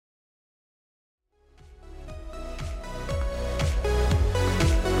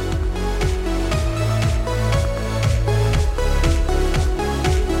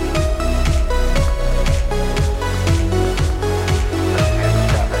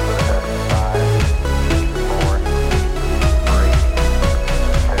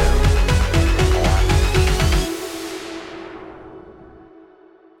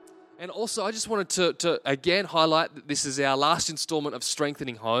also, I just wanted to again highlight that this is our last installment of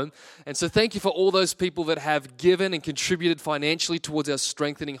Strengthening Home. And so thank you for all those people that have given and contributed financially towards our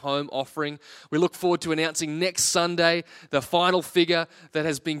Strengthening Home offering. We look forward to announcing next Sunday the final figure that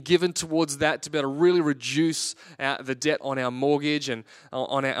has been given towards that to be able to really reduce the debt on our mortgage and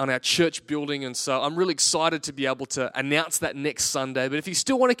on our church building. And so I'm really excited to be able to announce that next Sunday. But if you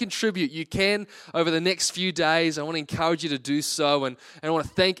still want to contribute, you can over the next few days. I want to encourage you to do so. And I want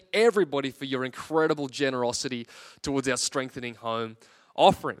to thank everybody for your incredible generosity towards our Strengthening Home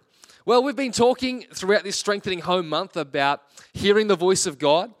offering. Well, we've been talking throughout this Strengthening Home month about hearing the voice of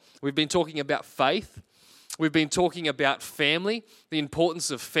God. We've been talking about faith. We've been talking about family, the importance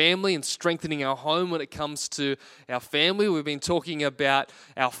of family and strengthening our home when it comes to our family. We've been talking about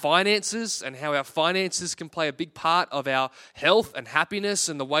our finances and how our finances can play a big part of our health and happiness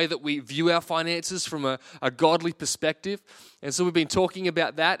and the way that we view our finances from a godly perspective. And so we've been talking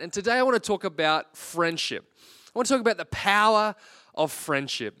about that. And today I want to talk about friendship. I want to talk about the power of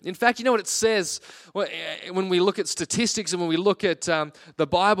friendship. In fact, you know what it says when we look at statistics and when we look at the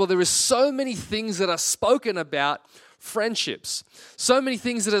Bible, there is so many things that are spoken about friendships. So many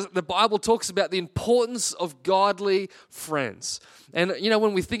things that the Bible talks about the importance of godly friends. And, you know,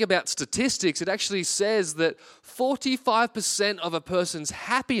 when we think about statistics, it actually says that 45% of a person's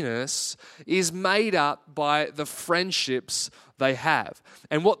happiness is made up by the friendships they have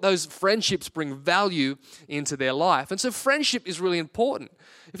and what those friendships bring value into their life. And so friendship is really important.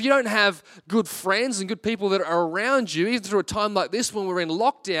 If you don't have good friends and good people that are around you, even through a time like this when we're in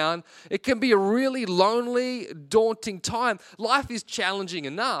lockdown, it can be a really lonely, daunting time. Life is challenging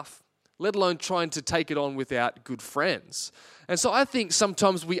enough, let alone trying to take it on without good friends. And so I think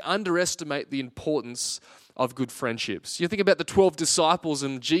sometimes we underestimate the importance of good friendships. You think about the 12 disciples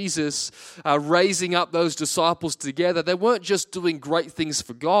and Jesus raising up those disciples together. They weren't just doing great things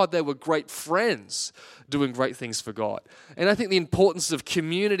for God, they were great friends doing great things for God. And I think the importance of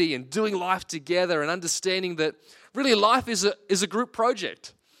community and doing life together and understanding that really life is a group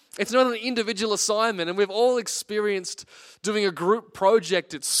project. It's not an individual assignment, and we've all experienced doing a group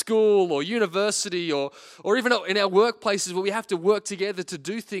project at school or university or even in our workplaces where we have to work together to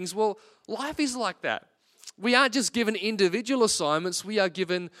do things. Well, life is like that. We aren't just given individual assignments, we are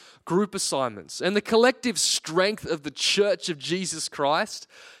given group assignments. And the collective strength of the church of Jesus Christ,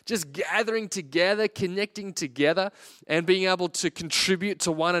 just gathering together, connecting together, and being able to contribute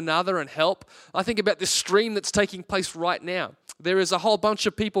to one another and help. I think about this stream that's taking place right now. There is a whole bunch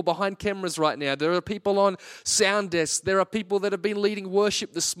of people behind cameras right now. There are people on sound desks. There are people that have been leading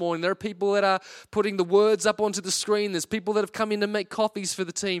worship this morning. There are people that are putting the words up onto the screen. There's people that have come in to make coffees for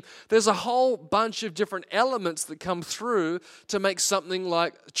the team. There's a whole bunch of different elements that come through to make something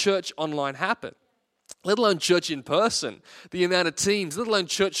like church online happen. Let alone church in person, the amount of teams, let alone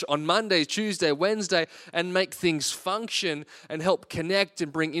church on Monday, Tuesday, Wednesday, and make things function and help connect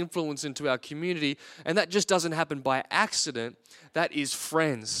and bring influence into our community. And that just doesn't happen by accident. That is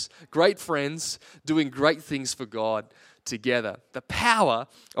friends, great friends doing great things for God together. The power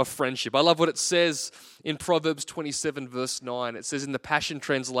of friendship. I love what it says in Proverbs 27 verse 9. It says in the Passion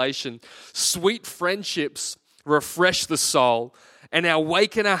Translation, "Sweet friendships refresh the soul and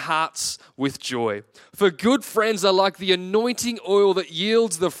awaken our hearts with joy. For good friends are like the anointing oil that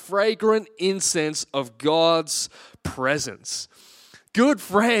yields the fragrant incense of God's presence." Good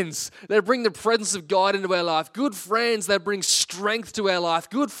friends, they bring the presence of God into our life. Good friends, they bring strength to our life.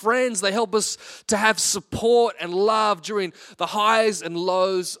 Good friends, they help us to have support and love during the highs and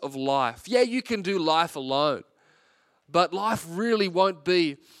lows of life. Yeah, you can do life alone, but life really won't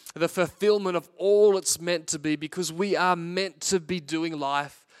be the fulfillment of all it's meant to be because we are meant to be doing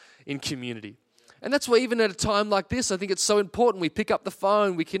life in community. And that's why even at a time like this, I think it's so important. We pick up the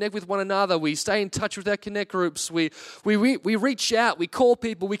phone, we connect with one another, we stay in touch with our connect groups, we reach out, we call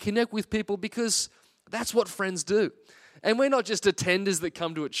people, we connect with people because that's what friends do. And we're not just attenders that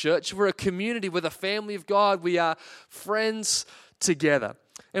come to a church. We're a community. We're the family of God. We are friends together.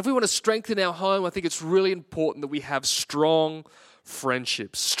 And if we want to strengthen our home, I think it's really important that we have strong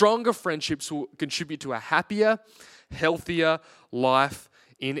friendships. Stronger friendships will contribute to a happier, healthier life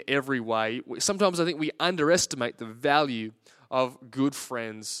in every way. Sometimes I think we underestimate the value of good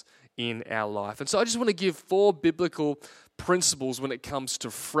friends in our life. And so I just want to give 4 biblical principles when it comes to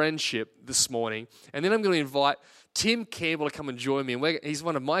friendship this morning. And then I'm going to invite Tim Campbell to come and join me. And he's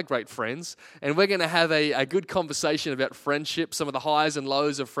one of my great friends. And we're going to have a good conversation about friendship, some of the highs and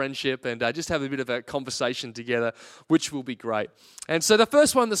lows of friendship, and just have a bit of a conversation together, which will be great. And so the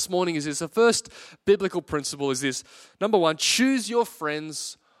first one this morning is this. The first biblical principle is this. Number 1, choose your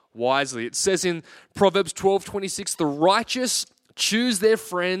friends wisely. It says in Proverbs 12:26, "The righteous choose their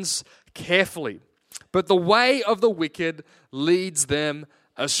friends carefully, but the way of the wicked leads them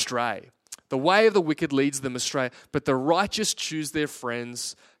astray. The way of the wicked leads them astray, but the righteous choose their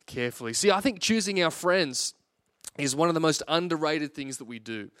friends carefully. See, I think choosing our friends is one of the most underrated things that we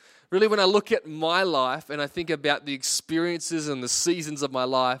do. Really, when I look at my life and I think about the experiences and the seasons of my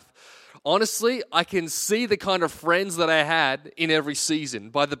life, honestly, I can see the kind of friends that I had in every season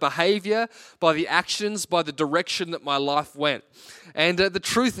by the behavior, by the actions, by the direction that my life went. And the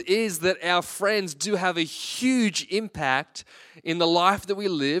truth is that our friends do have a huge impact in the life that we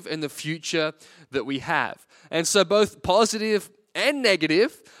live and the future that we have. And so both positive and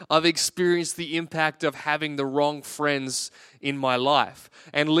negative, I've experienced the impact of having the wrong friends in my life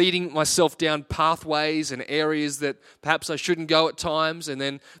and leading myself down pathways and areas that perhaps I shouldn't go at times, and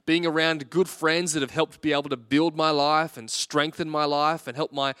then being around good friends that have helped be able to build my life and strengthen my life and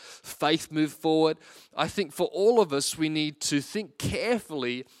help my faith move forward. I think for all of us, we need to think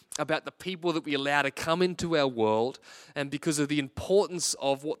carefully about the people that we allow to come into our world, and because of the importance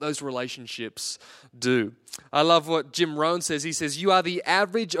of what those relationships do. I love what Jim Rohn says. He says, you are the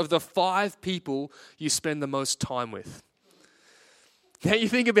average of the 5 people you spend the most time with. Now you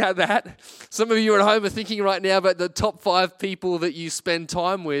think about that. Some of you at home are thinking right now about the top 5 people that you spend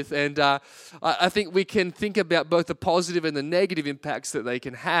time with, and I think we can think about both the positive and the negative impacts that they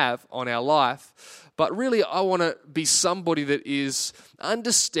can have on our life. But really, I want to be somebody that is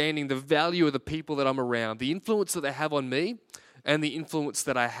understanding the value of the people that I'm around, the influence that they have on me, and the influence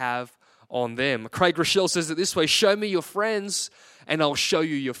that I have on them. Craig Rochelle says it this way: show me your friends, and I'll show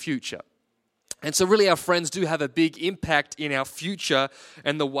you your future. And so really our friends do have a big impact in our future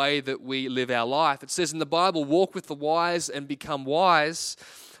and the way that we live our life. It says in the Bible, walk with the wise and become wise,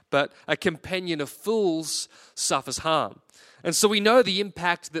 but a companion of fools suffers harm. And so we know the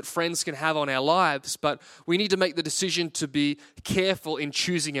impact that friends can have on our lives, but we need to make the decision to be careful in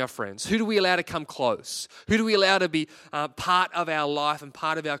choosing our friends. Who do we allow to come close? Who do we allow to be part of our life and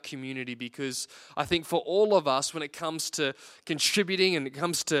part of our community? Because I think for all of us, when it comes to contributing and it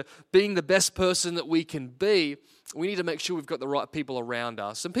comes to being the best person that we can be, we need to make sure we've got the right people around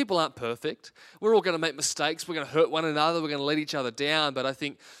us. And people aren't perfect. We're all going to make mistakes. We're going to hurt one another. We're going to let each other down. But I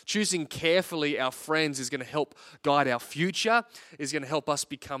think choosing carefully our friends is going to help guide our future, is going to help us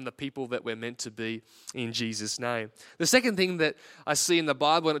become the people that we're meant to be in Jesus' name. The second thing that I see in the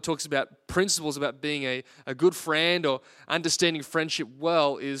Bible when it talks about principles about being a good friend or understanding friendship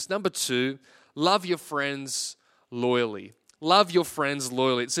well is number 2, love your friends loyally. Love your friends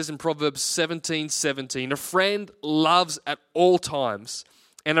loyally. It says in Proverbs 17:17, a friend loves at all times,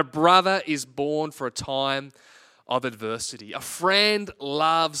 and a brother is born for a time of adversity. A friend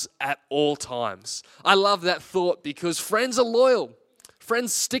loves at all times. I love that thought because friends are loyal.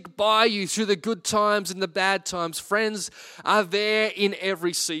 Friends stick by you through the good times and the bad times. Friends are there in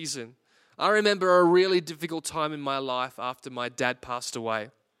every season. I remember a really difficult time in my life after my dad passed away.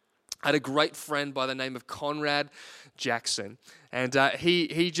 I had a great friend by the name of Conrad Jackson, and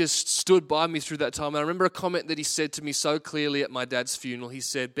he just stood by me through that time. And I remember a comment that he said to me so clearly at my dad's funeral. He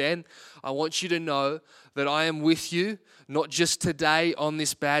said, Ben, I want you to know that I am with you, not just today on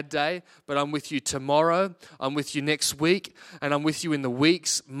this bad day, but I'm with you tomorrow, I'm with you next week, and I'm with you in the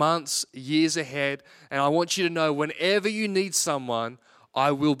weeks, months, years ahead. And I want you to know whenever you need someone,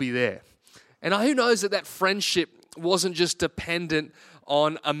 I will be there. And who knows that friendship wasn't just dependent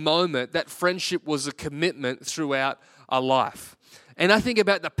on a moment. That friendship was a commitment throughout a life. And I think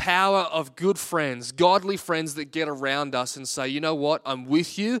about the power of good friends, godly friends that get around us and say, you know what, I'm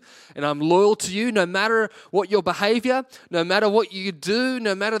with you and I'm loyal to you no matter what your behavior, no matter what you do,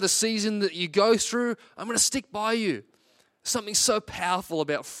 no matter the season that you go through, I'm going to stick by you. Something so powerful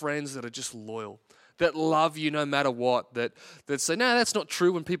about friends that are just loyal, that love you no matter what, that say, no, that's not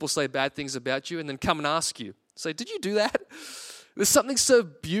true when people say bad things about you, and then come and ask you. Say, did you do that? There's something so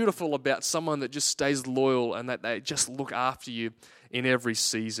beautiful about someone that just stays loyal and that they just look after you in every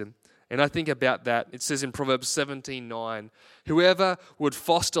season. And I think about that. It says in Proverbs 17:9, whoever would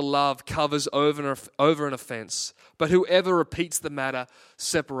foster love covers over an offense, but whoever repeats the matter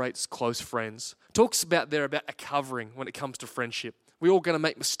separates close friends. Talks about a covering when it comes to friendship. We're all going to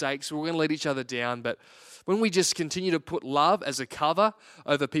make mistakes. We're all going to let each other down. But when we just continue to put love as a cover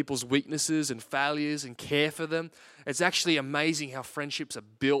over people's weaknesses and failures and care for them, it's actually amazing how friendships are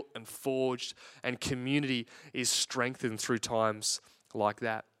built and forged and community is strengthened through times like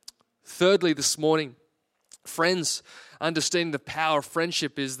that. Thirdly, this morning, friends, understanding the power of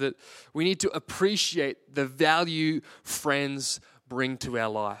friendship is that we need to appreciate the value friends bring to our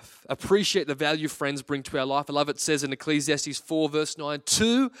life. Appreciate the value friends bring to our life. I love it says in Ecclesiastes 4 verse 9,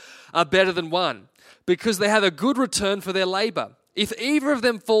 2 are better than 1 because they have a good return for their labor. If either of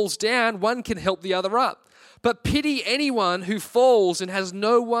them falls down, one can help the other up. But pity anyone who falls and has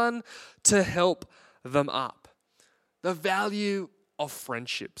no one to help them up. The value of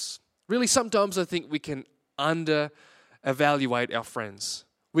friendships. Really, sometimes I think we can under-evaluate our friends.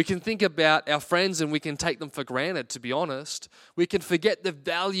 We can think about our friends and we can take them for granted, to be honest. We can forget the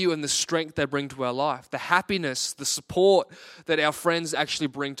value and the strength they bring to our life, the happiness, the support that our friends actually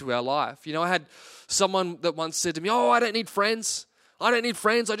bring to our life. You know, I had someone that once said to me, "Oh, I don't need friends. I don't need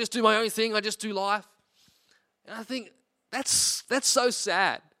friends. I just do my own thing. I just do life." And I think that's so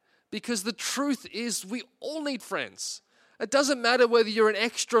sad, because the truth is we all need friends. It doesn't matter whether you're an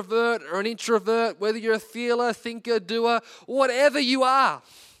extrovert or an introvert, whether you're a feeler, thinker, doer, whatever you are.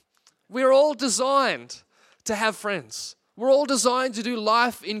 We're all designed to have friends. We're all designed to do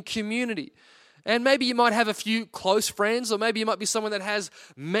life in community. And maybe you might have a few close friends, or maybe you might be someone that has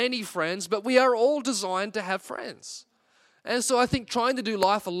many friends, but we are all designed to have friends. And so I think trying to do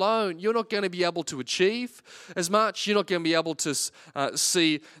life alone, you're not going to be able to achieve as much. You're not going to be able to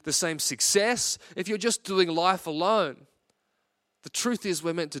see the same success if you're just doing life alone. The truth is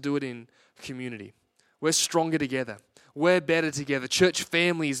we're meant to do it in community. We're stronger together. We're better together. Church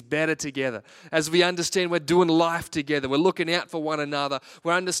family is better together. As we understand we're doing life together. We're looking out for one another.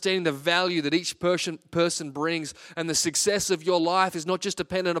 We're understanding the value that each person brings. And the success of your life is not just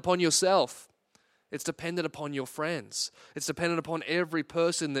dependent upon yourself. It's dependent upon your friends. It's dependent upon every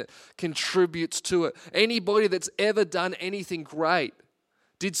person that contributes to it. Anybody that's ever done anything great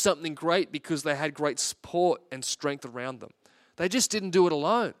did something great because they had great support and strength around them. They just didn't do it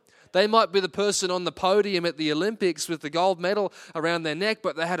alone. They might be the person on the podium at the Olympics with the gold medal around their neck,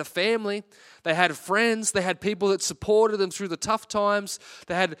 but they had a family, they had friends, they had people that supported them through the tough times,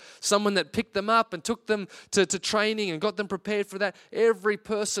 they had someone that picked them up and took them to training and got them prepared for that. Every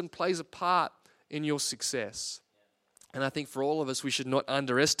person plays a part in your success. And I think for all of us, we should not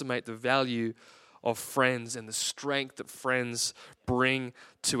underestimate the value of friends and the strength that friends bring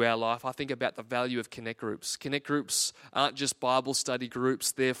to our life. I think about the value of connect groups. Connect groups aren't just Bible study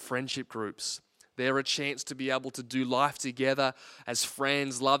groups, they're friendship groups. They're a chance to be able to do life together as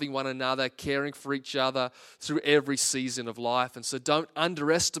friends, loving one another, caring for each other through every season of life. And so don't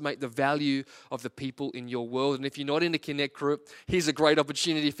underestimate the value of the people in your world. And if you're not in a connect group, here's a great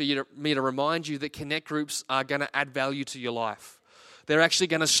opportunity for me to remind you that connect groups are going to add value to your life. They're actually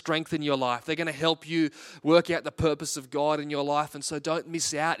going to strengthen your life. They're going to help you work out the purpose of God in your life. And so don't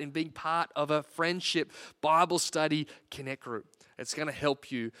miss out in being part of a friendship, Bible study, connect group. It's going to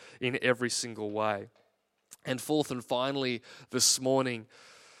help you in every single way. And fourth and finally, this morning,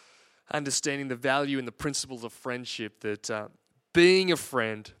 understanding the value and the principles of friendship, that being a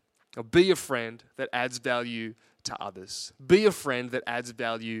friend, or be a friend that adds value to others. Be a friend that adds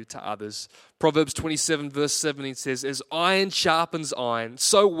value to others. Proverbs 27 verse 17 says, "As iron sharpens iron,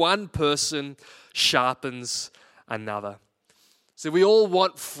 so one person sharpens another." So we all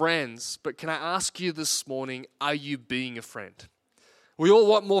want friends, but can I ask you this morning, are you being a friend? We all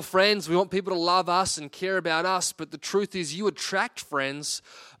want more friends. We want people to love us and care about us. But the truth is you attract friends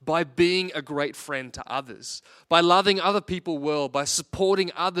by being a great friend to others, by loving other people well, by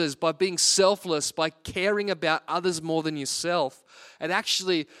supporting others, by being selfless, by caring about others more than yourself. It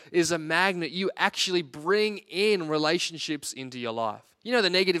actually is a magnet. You actually bring in relationships into your life. You know,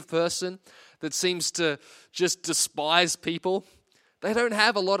 the negative person that seems to just despise people, they don't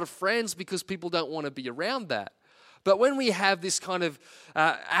have a lot of friends because people don't want to be around that. But when we have this kind of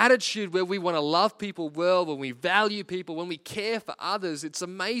attitude where we want to love people well, when we value people, when we care for others, it's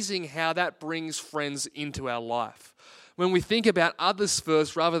amazing how that brings friends into our life. When we think about others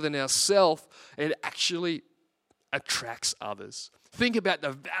first rather than ourselves, it actually attracts others. Think about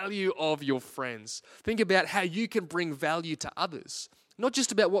the value of your friends. Think about how you can bring value to others. Not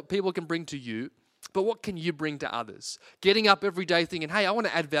just about what people can bring to you, but what can you bring to others? Getting up every day thinking, hey, I want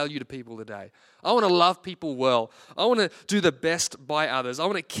to add value to people today. I want to love people well. I want to do the best by others. I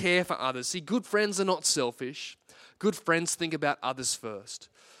want to care for others. See, good friends are not selfish. Good friends think about others first.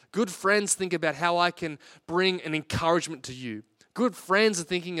 Good friends think about how I can bring an encouragement to you. Good friends are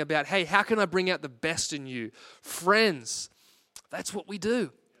thinking about, hey, how can I bring out the best in you? Friends, that's what we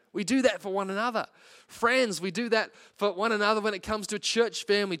do. We do that for one another. Friends, we do that for one another when it comes to a church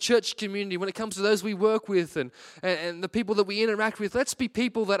family, church community, when it comes to those we work with and the people that we interact with. Let's be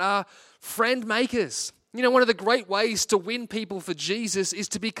people that are friend makers. You know, one of the great ways to win people for Jesus is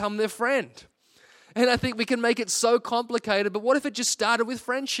to become their friend. And I think we can make it so complicated, but what if it just started with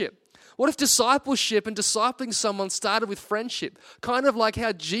friendship? What if discipleship and discipling someone started with friendship? Kind of like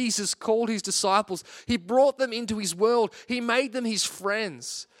how Jesus called his disciples. He brought them into his world. He made them his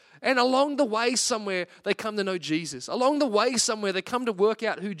friends. And along the way somewhere, they come to know Jesus. Along the way somewhere, they come to work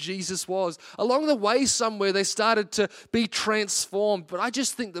out who Jesus was. Along the way somewhere, they started to be transformed. But I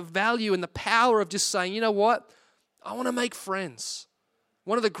just think the value and the power of just saying, you know what? I want to make friends.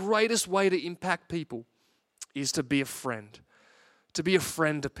 One of the greatest ways to impact people is to be a friend. To be a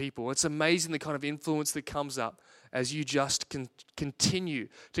friend to people. It's amazing the kind of influence that comes up as you just continue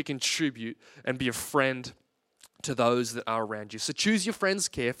to contribute and be a friend to those that are around you. So choose your friends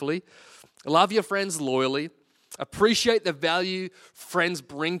carefully. Love your friends loyally. Appreciate the value friends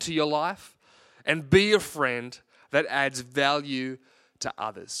bring to your life. And be a friend that adds value to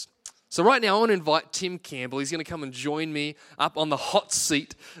others. So right now I want to invite Tim Campbell. He's going to come and join me up on the hot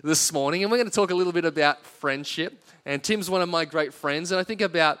seat this morning. And we're going to talk a little bit about friendship. And Tim's one of my great friends. And I think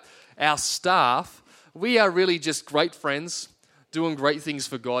about our staff. We are really just great friends doing great things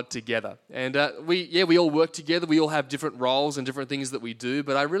for God together. And we all work together. We all have different roles and different things that we do.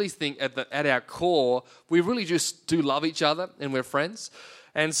 But I really think at our core, we really just do love each other and we're friends.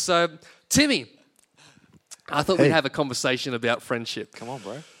 And so, Timmy, I thought we'd have a conversation about friendship. Come on,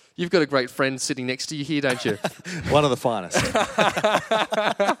 bro. You've got a great friend sitting next to you here, don't you? One of the finest.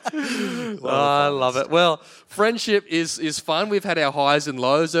 I love it. Well, friendship is fun. We've had our highs and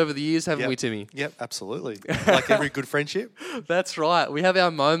lows over the years, haven't we, Timmy? Yep, absolutely. Like every good friendship. That's right. We have our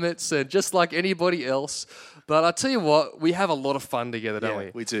moments, and just like anybody else. But I tell you what, we have a lot of fun together, don't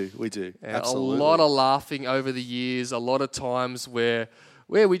we? We do. And Absolutely. a lot of laughing over the years, a lot of times where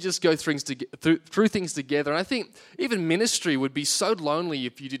we just go through things together. And I think even ministry would be so lonely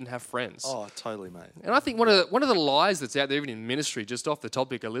if you didn't have friends. Oh, totally, mate. And I think one of the lies that's out there, even in ministry, just off the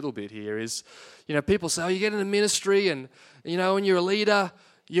topic a little bit here, is, people say, oh, you get into ministry and, when you're a leader,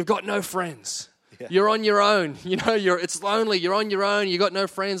 you've got no friends. Yeah. You're on your own. It's lonely. You're on your own. You've got no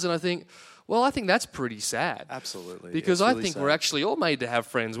friends. And I think that's pretty sad. Absolutely. Because I think we're actually all made to have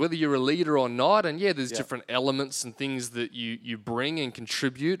friends, whether you're a leader or not. And there's different elements and things that you bring and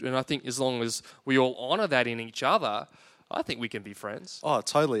contribute. And I think as long as we all honour that in each other, I think we can be friends. Oh,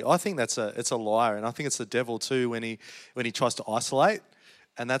 totally. I think it's a liar. And I think it's the devil too when he tries to isolate.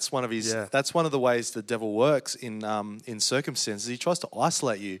 And that's one of that's one of the ways the devil works in circumstances. He tries to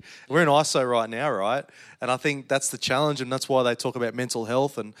isolate you. We're in ISO right now, right? And I think that's the challenge, and that's why they talk about mental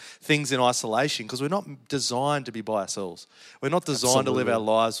health and things in isolation, because we're not designed to be by ourselves. We're not designed to live our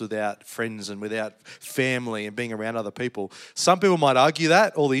lives without friends and without family and being around other people. Some people might argue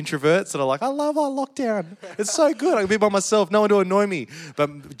that, all the introverts that are like, I love our lockdown. It's so good. I can be by myself. No one to annoy me.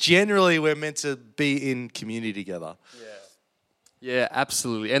 But generally, we're meant to be in community together. Yeah,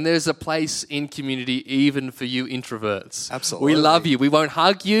 absolutely. And there's a place in community even for you introverts. Absolutely. We love you. We won't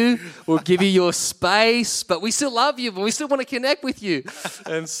hug you. We'll give you your space, but we still love you and we still want to connect with you.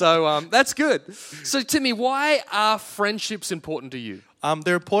 And so that's good. So, Timmy, why are friendships important to you?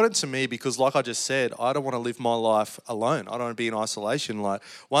 They're important to me because, like I just said, I don't want to live my life alone. I don't want to be in isolation. Like,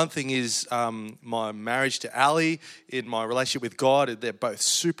 one thing is my marriage to Ali, in my relationship with God, they're both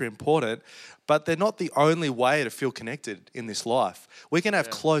super important. But they're not the only way to feel connected in this life. We can have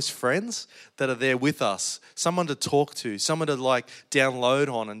close friends that are there with us, someone to talk to, someone to download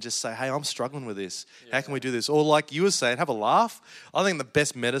on and just say, hey, I'm struggling with this. Yeah. How can we do this? Or like you were saying, have a laugh. I think the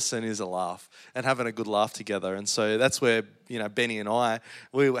best medicine is a laugh and having a good laugh together. And so that's where, Benny and I,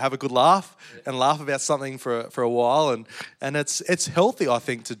 we have a good laugh and laugh about something for a while. And it's healthy, I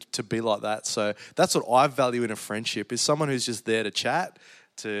think, to be like that. So that's what I value in a friendship, is someone who's just there to chat,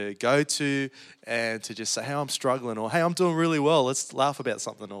 to go to, and to just say, hey, I'm struggling, or hey, I'm doing really well. Let's laugh about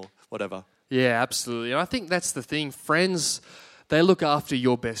something or whatever. Yeah, absolutely. And I think that's the thing. Friends, they look after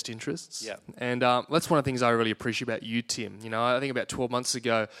your best interests. Yeah. And that's one of the things I really appreciate about you, Tim. I think about 12 months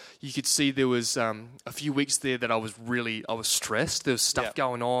ago, you could see there was a few weeks there that I was stressed. There was stuff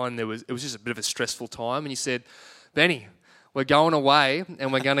going on. It was just a bit of a stressful time. And you said, Benny, we're going away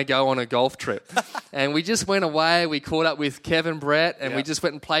and we're going to go on a golf trip. And we just went away. We caught up with Kevin Brett and we just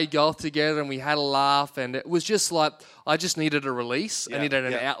went and played golf together and we had a laugh. And it was just like, I just needed a release. I needed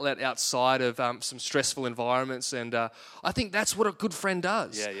an outlet outside of some stressful environments. And I think that's what a good friend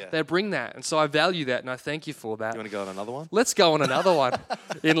does. Yeah. They bring that. And so I value that and I thank you for that. You want to go on another one? Let's go on another one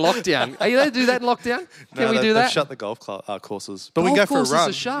in lockdown. Are you able to do that in lockdown? Can we do that? They've shut the golf courses. But we can go for a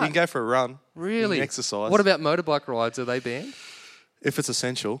run. You can go for a run. Really? You can exercise. What about motorbike rides? Are they banned? If it's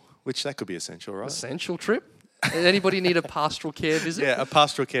essential, which that could be essential, right? Essential trip? Anybody need a pastoral care visit? Yeah, a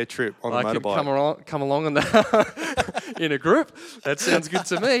pastoral care trip on a motorbike. Come along in a group. That sounds good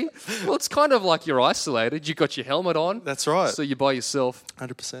to me. Well, it's kind of like you're isolated. You got your helmet on. That's right. So you're by yourself.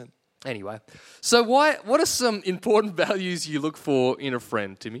 100%. Anyway, so what are some important values you look for in a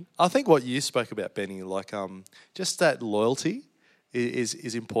friend, Timmy? I think what you spoke about, Benny, just that loyalty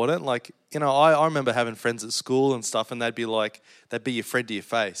is important. Like, I remember having friends at school and stuff, and they'd be your friend to your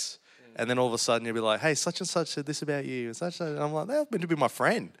face. And then all of a sudden you'd be like, hey, such and such said this about you. And such and I'm like, they're meant to be my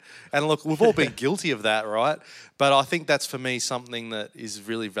friend. And look, we've all been guilty of that, right? But I think that's, for me, something that is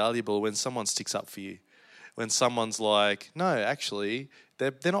really valuable when someone sticks up for you. When someone's like, no, actually,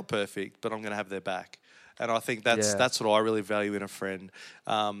 they're not perfect, but I'm going to have their back. And I think that's what I really value in a friend,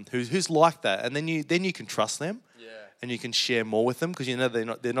 who's like that. And then you can trust them. And you can share more with them because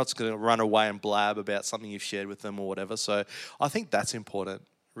they're not going to run away and blab about something you've shared with them or whatever. So I think that's important,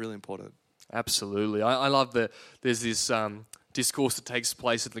 really important. Absolutely. I love that there's this discourse that takes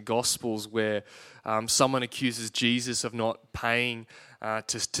place in the Gospels where someone accuses Jesus of not paying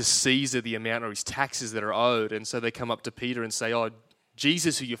to Caesar the amount of his taxes that are owed. And so they come up to Peter and say, oh,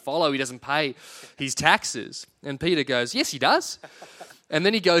 Jesus, who you follow, he doesn't pay his taxes. And Peter goes, yes, he does. And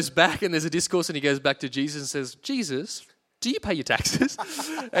then he goes back and there's a discourse and he goes back to Jesus and says, Jesus, do you pay your taxes?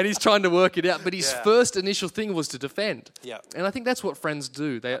 And he's trying to work it out. But his first initial thing was to defend. Yeah. And I think that's what friends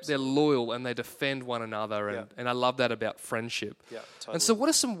do. They're loyal and they defend one another. And I love that about friendship. Yeah, totally. And so what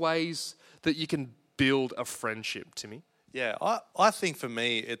are some ways that you can build a friendship, Timmy? Yeah, I think for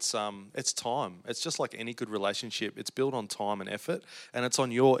me it's time. It's just like any good relationship. It's built on time and effort, and it's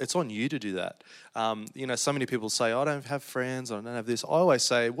on you to do that. So many people say, I don't have friends, I don't have this. I always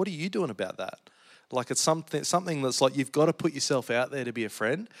say, what are you doing about that? Like, it's something that's like you've got to put yourself out there to be a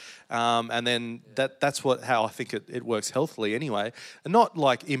friend, and then that's how I think it works healthily anyway. And not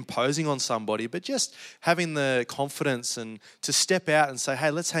like imposing on somebody, but just having the confidence and to step out and say,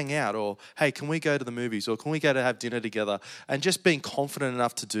 hey, let's hang out, or hey, can we go to the movies, or can we go to have dinner together? And just being confident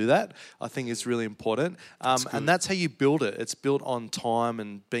enough to do that, I think, is really important. And that's how you build it. It's built on time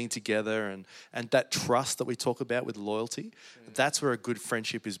and being together and that trust that we talk about with loyalty. That's where a good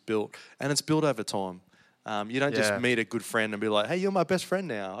friendship is built, and it's built over time. You don't just meet a good friend and be like, hey, you're my best friend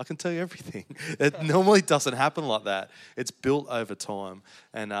now. I can tell you everything. It normally doesn't happen like that. It's built over time.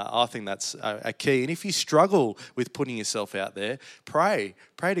 And I think that's a key. And if you struggle with putting yourself out there, pray.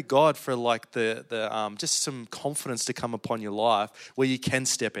 Pray to God for like the just some confidence to come upon your life where you can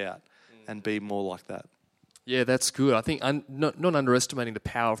step out and be more like that. Yeah, that's good. I think not underestimating the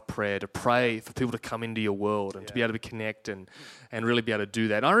power of prayer, to pray for people to come into your world and to be able to connect and really be able to do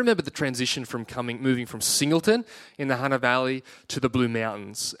that. And I remember the transition from moving from Singleton in the Hunter Valley to the Blue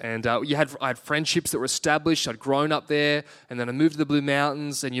Mountains. And I had friendships that were established. I'd grown up there, and then I moved to the Blue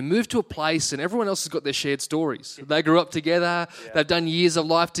Mountains. And you move to a place, and everyone else has got their shared stories. They grew up together. Yeah. They've done years of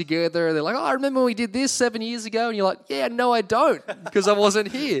life together. They're like, oh, I remember when we did this 7 years ago. And you're like, yeah, no, I don't, because I wasn't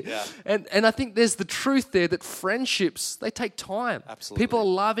here. And I think there's the truth there that friendships, they take time. Absolutely. People are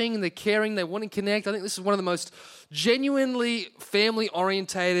loving, they're caring, they want to connect. I think this is one of the most genuinely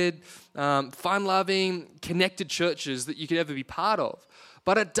family-orientated, fun-loving, connected churches that you could ever be part of.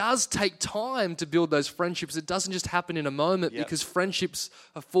 But it does take time to build those friendships. It doesn't just happen in a moment because friendships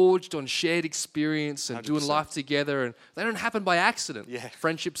are forged on shared experience and 100%. Doing life together, and they don't happen by accident. Yeah.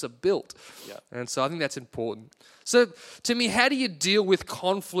 Friendships are built. Yeah. And so I think that's important. So, Timmy, how do you deal with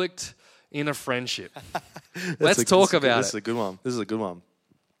conflict in a friendship? Let's talk about it. This is a good one.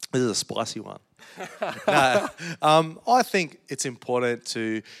 This is a spicy one. I think it's important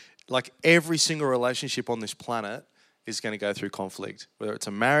to, like, every single relationship on this planet is going to go through conflict, whether it's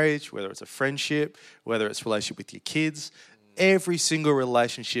a marriage, whether it's a friendship, whether it's a relationship with your kids. Every single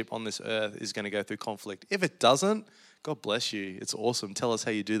relationship on this earth is going to go through conflict. If it doesn't, God bless you. It's awesome. Tell us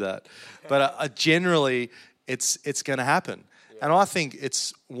how you do that. But generally, it's going to happen. And I think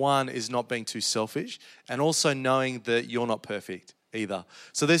is not being too selfish, and also knowing that you're not perfect either.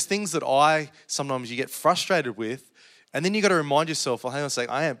 So there's things that sometimes you get frustrated with, and then you got to remind yourself, well, hang on a sec,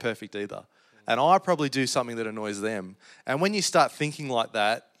 I ain't perfect either. And I probably do something that annoys them. And when you start thinking like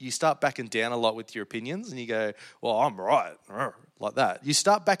that, you start backing down a lot with your opinions, and you go, well, I'm right, like that. You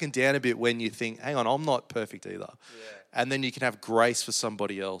start backing down a bit when you think, hang on, I'm not perfect either. Yeah. And then you can have grace for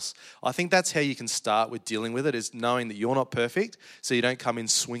somebody else. I think that's how you can start with dealing with it, is knowing that you're not perfect, so you don't come in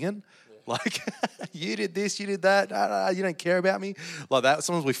swinging. Yeah. Like, you did this, you did that, you don't care about me, like that.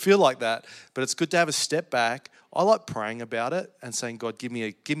 Sometimes we feel like that, but it's good to have a step back. I like praying about it and saying, God, give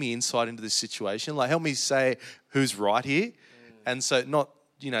me insight into this situation. Like, help me say who's right here. And so not,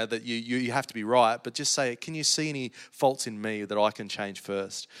 that you have to be right, but just say, can you see any faults in me that I can change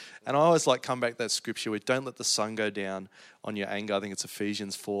first? And I always come back to that scripture where don't let the sun go down on your anger. I think it's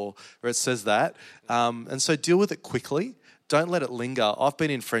Ephesians 4, where it says that. And so deal with it quickly. Don't let it linger. I've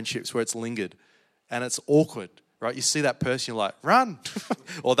been in friendships where it's lingered and it's awkward. right? You see that person, you're like, run.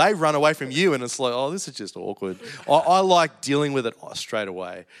 Or they run away from you and it's like, oh, this is just awkward. I like dealing with it straight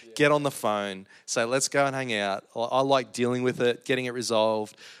away. Get on the phone, say, let's go and hang out. I like dealing with it, getting it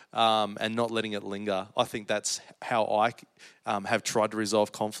resolved, and not letting it linger. I think that's how I have tried to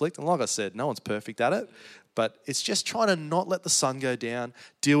resolve conflict. And like I said, no one's perfect at it. But it's just trying to not let the sun go down,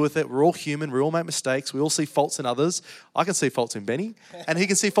 deal with it. We're all human. We all make mistakes. We all see faults in others. I can see faults in Benny, and he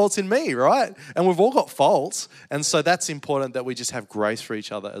can see faults in me, right? And we've all got faults. And so that's important that we just have grace for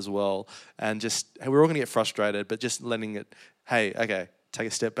each other as well. And just, we're all going to get frustrated, but just letting it, hey, okay, take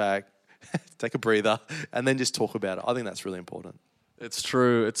a step back, take a breather, and then just talk about it. I think that's really important. It's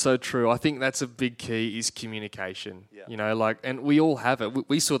true. It's so true. I think that's a big key is communication. Yeah. You know, like, and we all have it.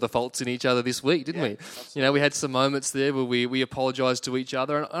 We saw the faults in each other this week, didn't we? Absolutely. You know, we had some moments there where we apologized to each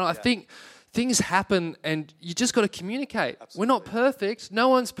other. And I think things happen and you just got to communicate. Absolutely. We're not perfect. No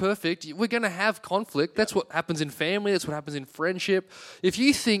one's perfect. We're going to have conflict. That's what happens in family. That's what happens in friendship. If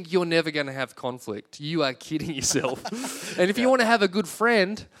you think you're never going to have conflict, you are kidding yourself. And if you want to have a good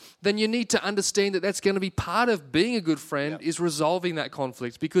friend, then you need to understand that that's going to be part of being a good friend is resolving that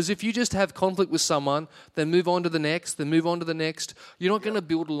conflict. Because if you just have conflict with someone, then move on to the next, then move on to the next, you're not going to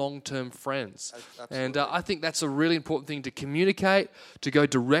build long-term friends. Absolutely. And I think that's a really important thing to communicate, to go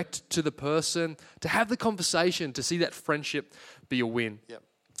direct to the person, to have the conversation, to see that friendship be a win. Yep.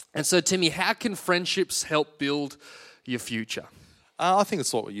 And so, Timmy, how can friendships help build your future? I think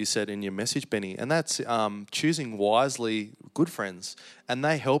it's what you said in your message, Benny, and that's choosing wisely good friends, and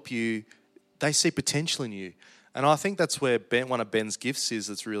they help you. They see potential in you, and I think that's where one of Ben's gifts is.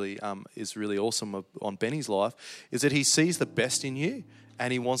 That's really awesome on Benny's life, is that he sees the best in you,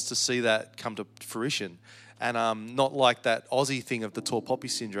 and he wants to see that come to fruition. And not like that Aussie thing of the tall poppy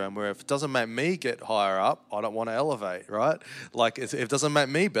syndrome, where if it doesn't make me get higher up, I don't want to elevate, right? Like if it doesn't make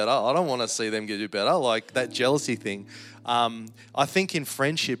me better, I don't want to see them get better. Like that jealousy thing. I think in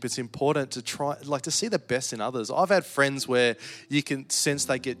friendship, it's important to try, like, to see the best in others. I've had friends where you can sense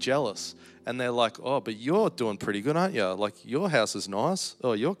they get jealous. And they're like, oh, but you're doing pretty good, aren't you? Like, your house is nice.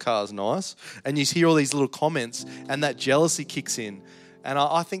 Oh, your car's nice. And you hear all these little comments, and that jealousy kicks in. And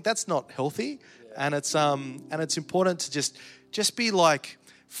I think that's not healthy. And it's important to just be like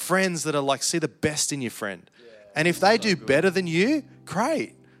friends that are like, see the best in your friend. And if they do better than you,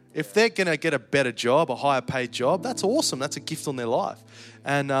 great. If they're going to get a better job, a higher paid job, that's awesome. That's a gift on their life.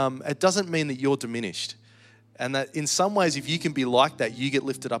 And it doesn't mean that you're diminished. And that in some ways, if you can be like that, you get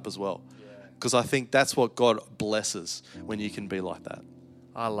lifted up as well. Because I think that's what God blesses, when you can be like that.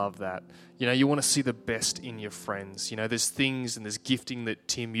 I love that. You know, you want to see the best in your friends. You know, there's things and there's gifting that,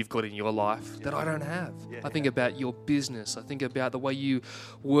 Tim, you've got in your life that I don't have. I think about your business. I think about the way you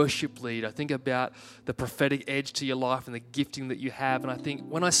worship lead. I think about the prophetic edge to your life and the gifting that you have. And I think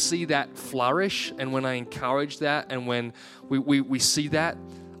when I see that flourish and when I encourage that and when we see that,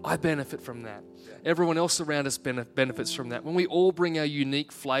 I benefit from that. Everyone else around us benefits from that. When we all bring our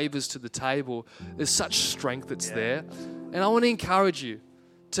unique flavors to the table, there's such strength that's there. And I want to encourage you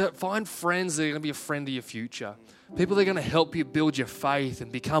to find friends that are going to be a friend of your future. People that are going to help you build your faith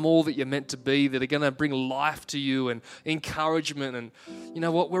and become all that you're meant to be, that are going to bring life to you and encouragement. And you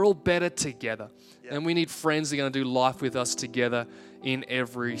know what? We're all better together. And we need friends that are going to do life with us together in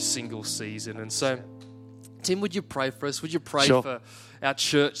every single season. And so, Tim, would you pray for us? Would you pray for our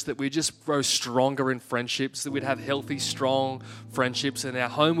church that we just grow stronger in friendships, that we'd have healthy, strong friendships, and our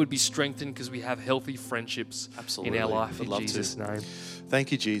home would be strengthened because we have healthy friendships in our life. In Jesus' name.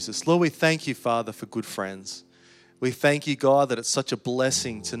 Thank you, Jesus. Lord, we thank you, Father, for good friends. We thank you, God, that it's such a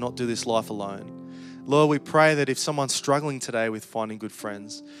blessing to not do this life alone. Lord, we pray that if someone's struggling today with finding good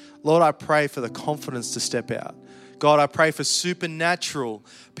friends, Lord, I pray for the confidence to step out. God, I pray for supernatural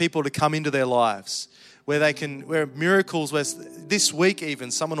people to come into their lives, where miracles, where this week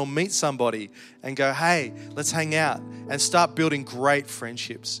even someone will meet somebody and go, hey, let's hang out and start building great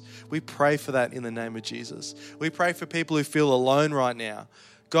friendships. We pray for that in the name of Jesus. We pray for people who feel alone right now.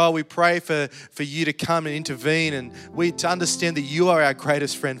 God, we pray for you to come and intervene, and to understand that you are our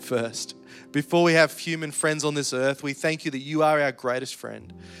greatest friend first. Before we have human friends on this earth, we thank you that you are our greatest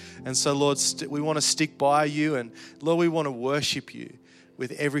friend. And so, Lord, we want to stick by you, and Lord, we want to worship you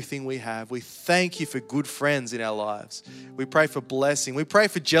with everything we have. We thank you for good friends in our lives. We pray for blessing. We pray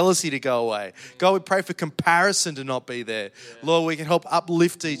for jealousy to go away. God, we pray for comparison to not be there. Lord, we can help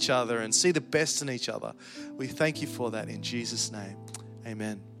uplift each other and see the best in each other. We thank you for that in Jesus' name.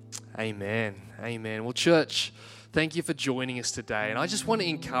 Amen. Amen. Amen. Well, church, thank you for joining us today. And I just want to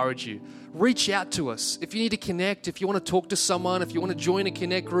encourage you, reach out to us. If you need to connect, if you want to talk to someone, if you want to join a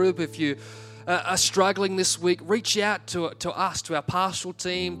connect group, if you are struggling this week, reach out to us, to our pastoral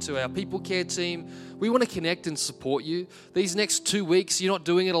team, to our people care team. We want to connect and support you. These next 2 weeks, you're not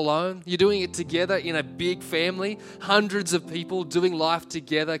doing it alone. You're doing it together in a big family, hundreds of people doing life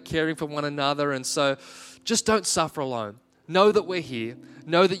together, caring for one another. And so just don't suffer alone. Know that we're here.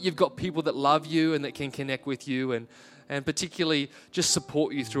 Know that you've got people that love you and that can connect with you and particularly just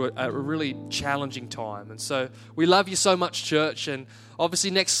support you through a really challenging time. And so we love you so much, church. And obviously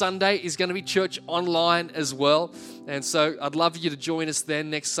next Sunday is going to be church online as well. And so I'd love you to join us then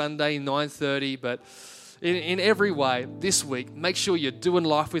next Sunday, 9:30. But in every way this week, make sure you're doing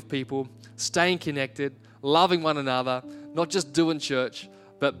life with people, staying connected, loving one another, not just doing church,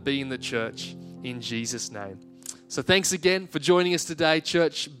 but being the church in Jesus' name. So thanks again for joining us today,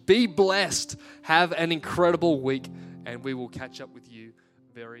 church. Be blessed. Have an incredible week. And we will catch up with you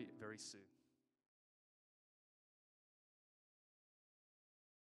very, very soon.